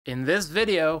In this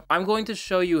video, I'm going to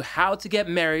show you how to get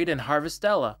married in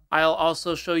Harvestella. I'll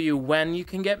also show you when you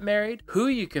can get married, who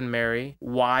you can marry,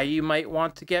 why you might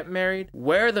want to get married,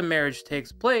 where the marriage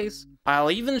takes place. I'll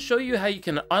even show you how you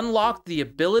can unlock the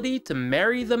ability to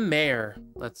marry the mayor.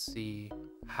 Let's see.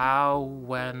 How,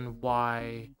 when,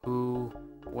 why, who,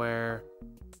 where.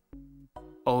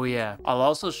 Oh yeah. I'll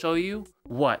also show you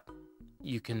what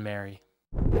you can marry.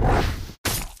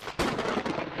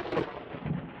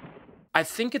 I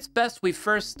think it's best we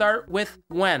first start with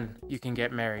when you can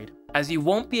get married, as you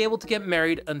won't be able to get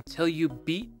married until you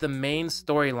beat the main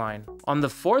storyline. On the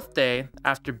 4th day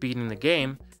after beating the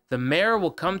game, the mayor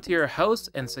will come to your house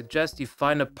and suggest you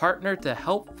find a partner to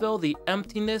help fill the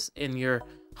emptiness in your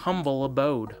humble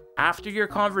abode. After your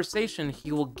conversation,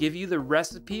 he will give you the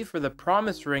recipe for the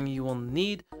promise ring you will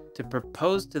need to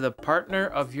propose to the partner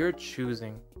of your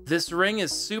choosing. This ring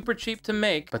is super cheap to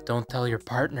make, but don't tell your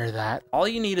partner that. All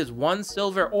you need is 1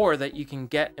 silver ore that you can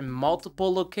get in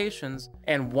multiple locations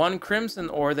and 1 crimson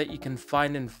ore that you can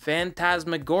find in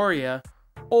Phantasmagoria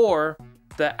or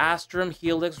the Astrum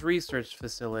Helix Research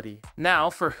Facility. Now,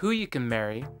 for who you can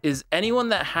marry is anyone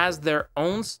that has their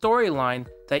own storyline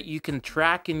that you can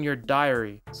track in your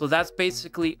diary. So that's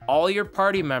basically all your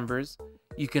party members.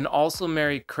 You can also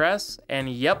marry Cress, and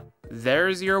yep,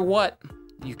 there's your what.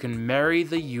 You can marry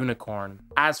the unicorn.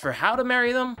 As for how to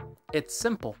marry them, it's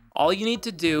simple. All you need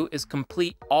to do is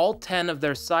complete all 10 of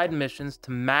their side missions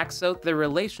to max out their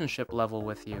relationship level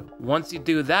with you. Once you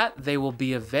do that, they will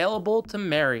be available to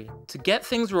marry. To get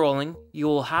things rolling, you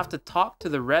will have to talk to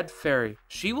the Red Fairy.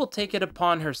 She will take it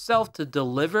upon herself to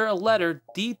deliver a letter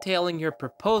detailing your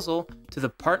proposal to the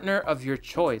partner of your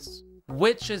choice,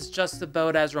 which is just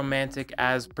about as romantic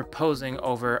as proposing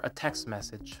over a text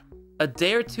message. A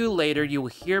day or 2 later, you will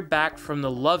hear back from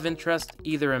the love interest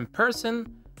either in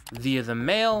person, via the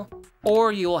mail,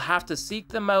 or you will have to seek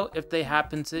them out if they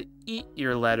happen to eat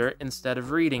your letter instead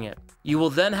of reading it. You will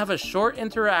then have a short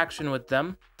interaction with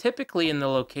them, typically in the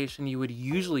location you would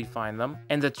usually find them,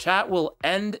 and the chat will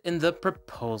end in the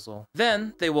proposal.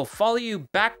 Then they will follow you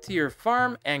back to your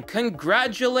farm, and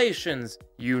congratulations!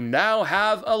 You now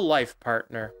have a life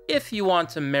partner. If you want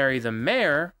to marry the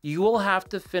mayor, you will have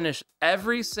to finish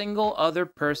every single other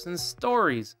person's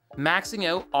stories, maxing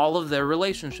out all of their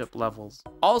relationship levels.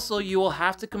 Also, you will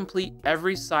have to complete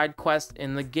every side quest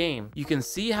in the game. You can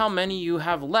see how many you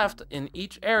have left in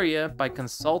each area by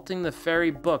consulting the fairy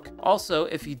book. Also,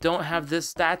 if you don't have this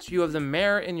statue of the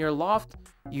mayor in your loft,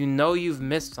 you know you've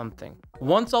missed something.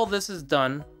 Once all this is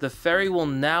done, the fairy will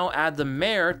now add the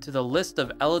mayor to the list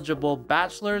of eligible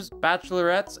bachelors,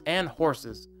 bachelorettes, and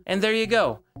horses. And there you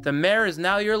go. The mayor is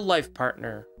now your life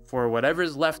partner for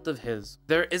whatever's left of his.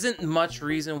 There isn't much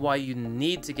reason why you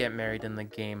need to get married in the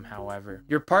game, however.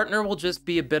 Your partner will just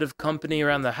be a bit of company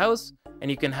around the house, and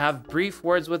you can have brief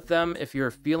words with them if you're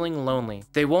feeling lonely.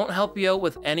 They won't help you out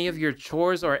with any of your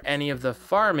chores or any of the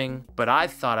farming, but I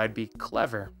thought I'd be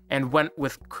clever and went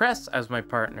with Cress as my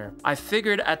partner. I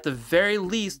figured at the very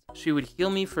least she would heal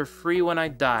me for free when I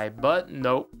die, but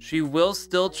nope. She will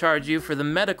still charge you for the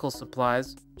medical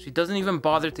supplies. She doesn't even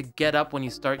bother to get up when you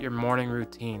start your morning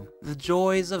routine. The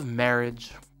joys of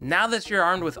marriage. Now that you're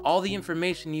armed with all the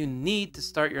information you need to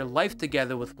start your life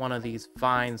together with one of these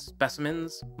fine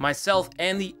specimens, myself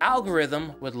and the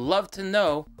algorithm would love to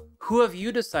know, who have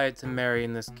you decided to marry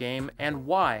in this game and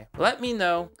why? Let me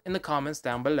know in the comments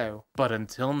down below. But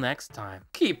until next time,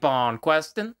 keep on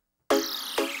questing.